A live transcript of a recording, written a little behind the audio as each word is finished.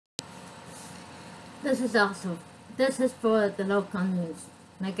this is for the local news.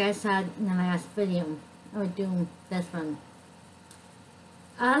 Like I said in the last video, I would do this one.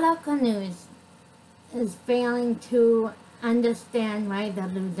 Our local news is failing to understand why they're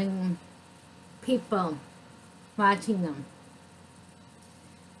losing people watching them.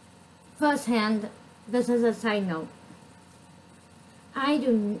 Firsthand, this is a side note. I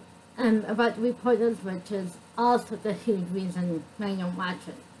do, about reporters, which is also the huge reason I don't watch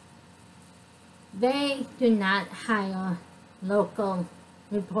it. They do not hire local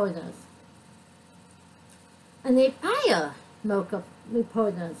reporters. And they fire local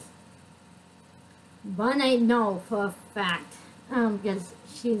reporters. One I know for a fact, because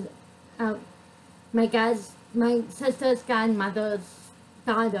she's my sister's godmother's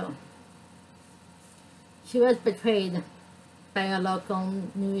daughter. She was betrayed by a local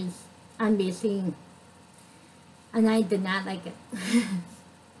news, NBC, and I did not like it.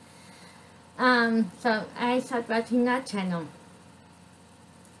 So I started watching that channel.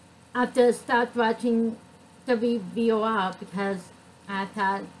 After I stopped watching WVOR because I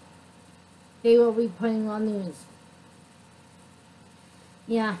thought they were reporting real news.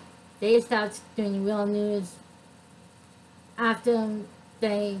 Yeah, they stopped doing real news after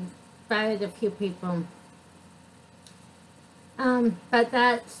they fired a few people. But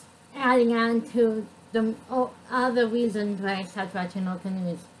that's adding on to the other reasons why I stopped watching local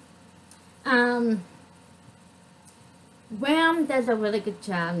news. Graham does a really good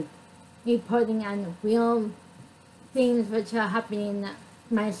job reporting on real things which are happening in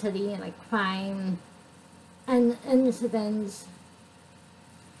my city, like crime and incidents.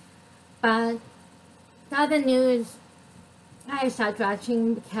 But the other news I stopped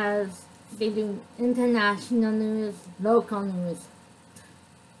watching because they do international news, local news.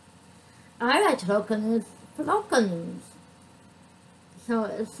 I watch local news for local news. So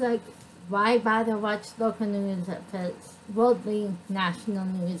it's like, why bother watch local news if it's worldly national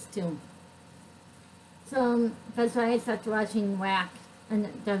news too? So that's why I started watching WAC and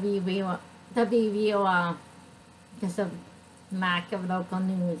WVOR because of lack of local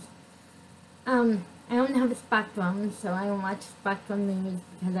news. I don't have a Spectrum, so I don't watch Spectrum News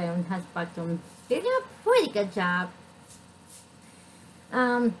because I don't have Spectrum. They do a pretty good job.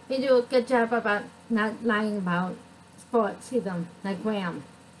 They do a good job about not lying about sports either, like Graham.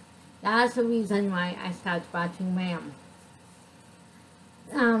 That's the reason why I started watching Graham.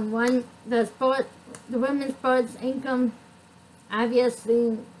 The women's sports income,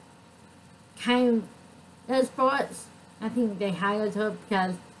 obviously, kind of sports. I think they hired her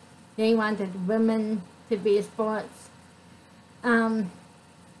because they wanted women to be sports. WHEM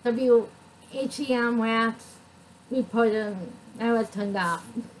Wax reporter, I was turned off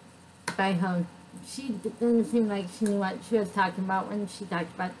by her. She didn't seem like she knew what she was talking about when she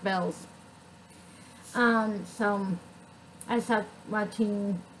talked about bills. So I stopped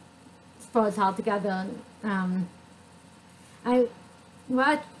watching sports altogether. I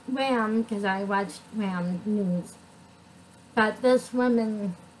watched Graham because I watched Graham News. But this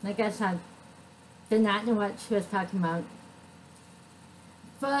woman, like I said, did not know what she was talking about.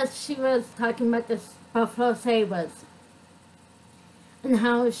 First, she was talking about the Buffalo Sabres and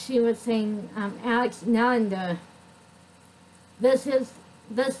how she was saying Alex Nylander, this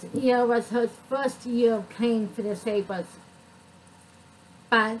year was her first year of playing for the Sabres.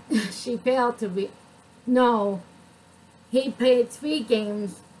 But she failed to know he played 3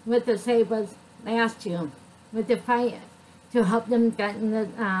 games with the Sabres last year with the Fire to help them get in the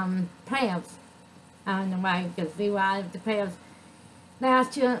playoffs. I don't know why, because they were out of the playoffs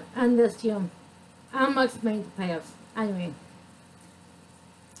last year and this year. Almost made the playoffs. Anyway,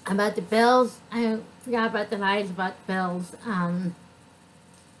 about the Bills, I forgot about the lies about the Bills.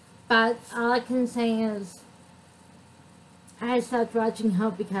 But all I can say is I stopped watching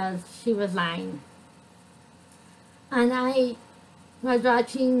her because she was lying. And I was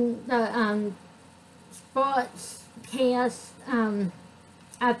watching the sports chaos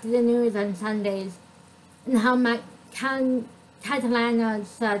after the news on Sundays, and how Catalana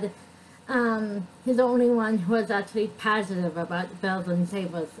said he's the only one who was actually positive about the Bills and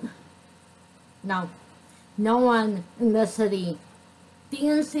Sabres. No one in the city.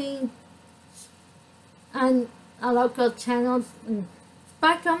 DNC and our local channels and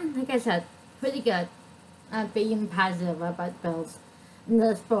Spectrum, like I said, pretty good at being positive about Bills and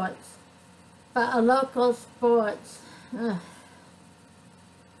the sports. But our local sports,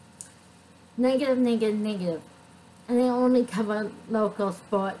 negative. And they only cover local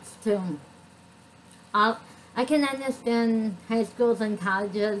sports too. I can understand high schools and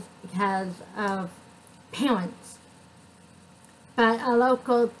colleges because of parents. But our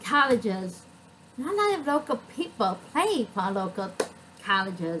local colleges not a lot of local people play for local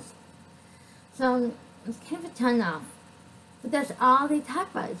colleges. So it's kind of a turn off. But that's all they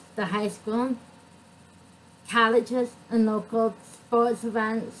talk about is the high school, colleges, and local sports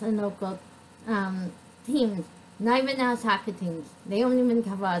events and local teams. Not even our soccer teams. They don't even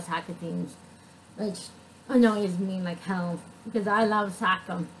cover our soccer teams, which annoys me like hell because I love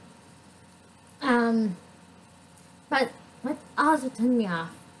soccer. But what also turned me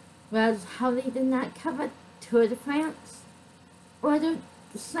off was how they did not cover Tour de France or the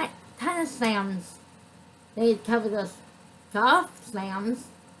tennis slams. They cover the golf slams,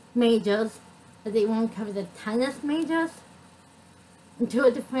 majors, but they won't cover the tennis majors and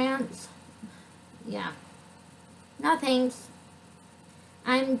Tour de France. Yeah. No thanks.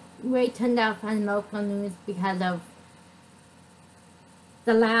 I'm way turned off on local news because of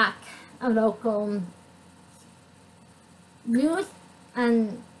the lack of local news,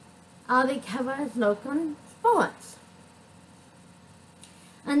 and all they cover is local sports.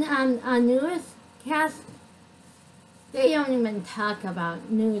 And our newscast, they don't even talk about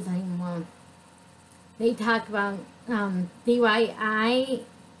news anymore. They talk about DIY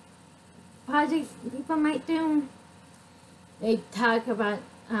projects people might do. They talk about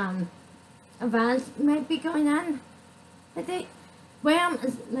events might be going on. But Graham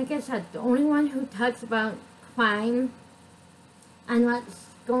is, like I said, the only one who talks about crime and what's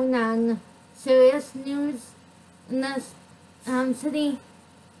going on, serious news in this city.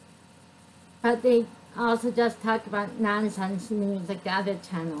 But they also just talk about nonsense news like the other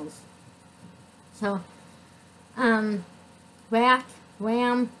channels. So, RAC,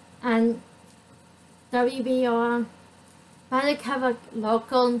 RAM, and WBR better cover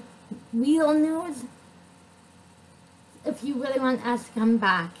local, real news if you really want us to come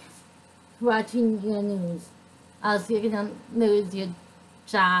back to watching your news. Else you're going to lose your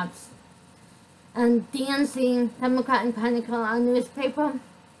jobs. And DNC, Democrat and Chronicle, our newspaper,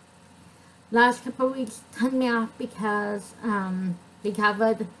 last couple of weeks turned me off because they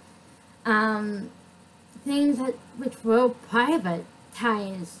covered things which were private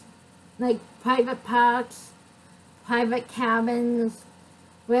ties, like private parks, private cabins,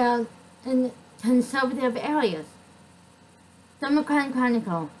 well, in conservative areas. Democrat and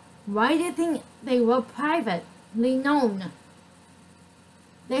Chronicle, why do you think they were privately known?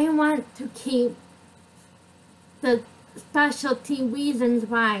 They want to keep the specialty reasons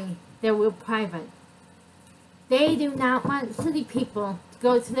why they were private. They do not want city people to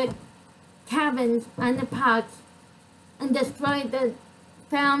go to the cabins and the parks and destroy the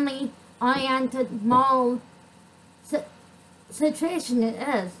family-oriented mall situation it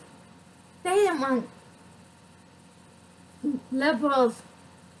is. They didn't want liberals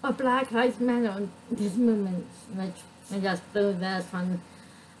or Black Lives Matter, these movements, which I just blew this one.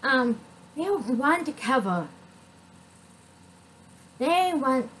 They don't want to cover. They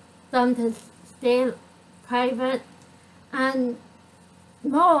want them to stay private and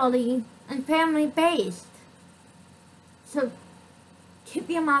morally and family-based. So keep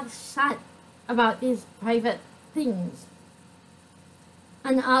your mouth shut about these private things.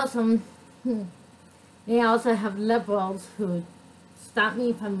 And also, they also have liberals who stop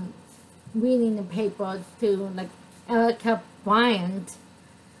me from reading the papers too, like Erica Bryant,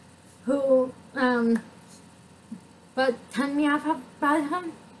 who, but turned me off about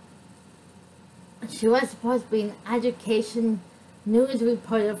him. She was supposed to be an education news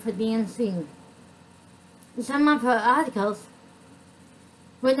reporter for DNC. Some of her articles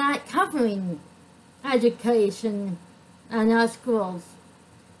were not covering education in our schools.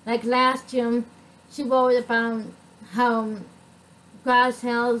 Like last year, she wrote about how garage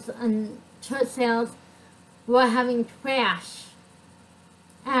sales and church sales were having trash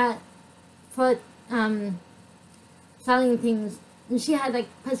for selling things. And she had like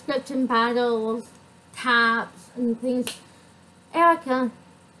prescription bottles, tops, and things. Erica,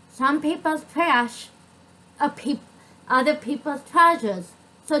 some people's trash are other people's treasures.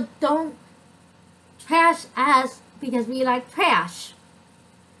 So don't trash us because we like trash.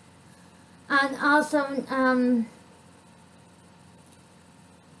 And also,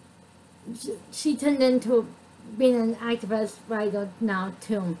 she turned into being an activist writer now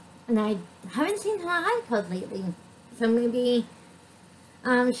too. And I haven't seen her articles lately. So maybe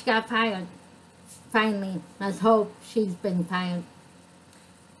she got fired. Finally. Let's hope she's been fired.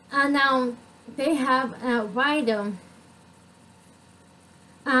 And now they have a writer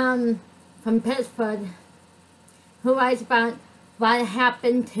from Pittsburgh who writes about what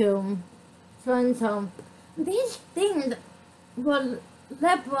happened to so and so. These things were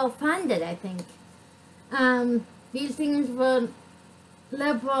liberal funded, I think. These things were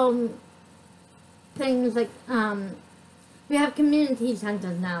liberal things like, we have community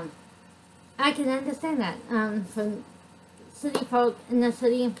centers now. I can understand that. From city folk in the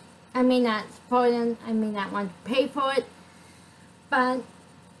city, I may not support them, I may not want to pay for it, but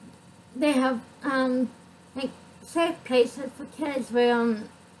they have, like, safe places for kids where,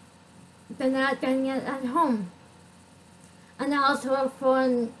 they're not getting it at home. And also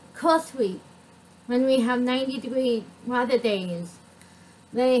for Cool Suite, when we have 90-degree weather days,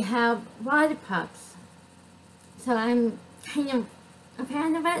 they have water parks. So I'm kind of a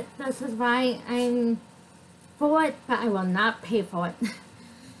fan of it. This is why I'm for it, but I will not pay for it.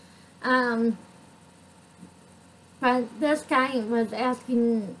 But this guy was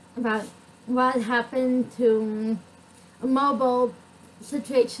asking about what happened to a mobile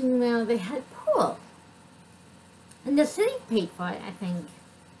situation where they had pool. And the city paid for it, I think.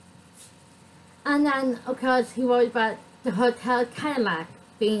 And then, of course, he wrote about the Hotel Cadillac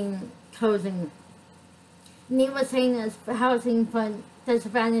being closing. And he was saying it's for housing for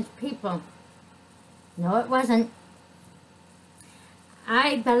disadvantaged people. No, it wasn't.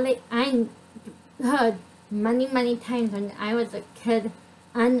 I heard many times when I was a kid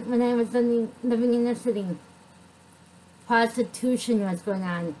and when I was living in the city, prostitution was going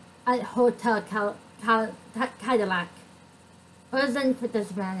on at Hotel Cadillac. It wasn't for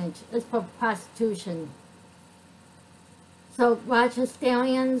disadvantage, it's for prostitution. So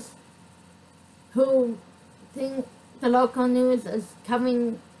Rochesterians who think the local news is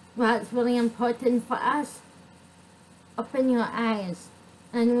covering what's really important for us, open your eyes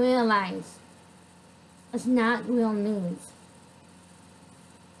and realize it's not real news.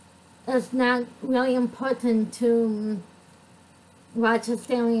 It's not really important to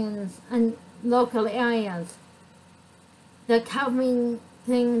Rochesterians and local areas. They're covering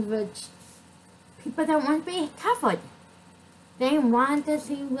things which people don't want to be covered. They want to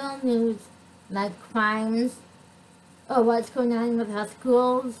see real news, like crimes, or what's going on with our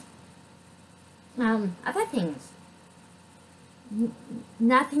schools, other things.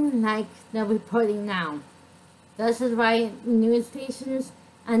 Nothing like they're reporting now. This is why news stations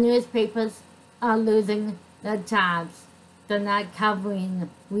and newspapers are losing their jobs. They're not covering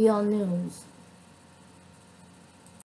real news.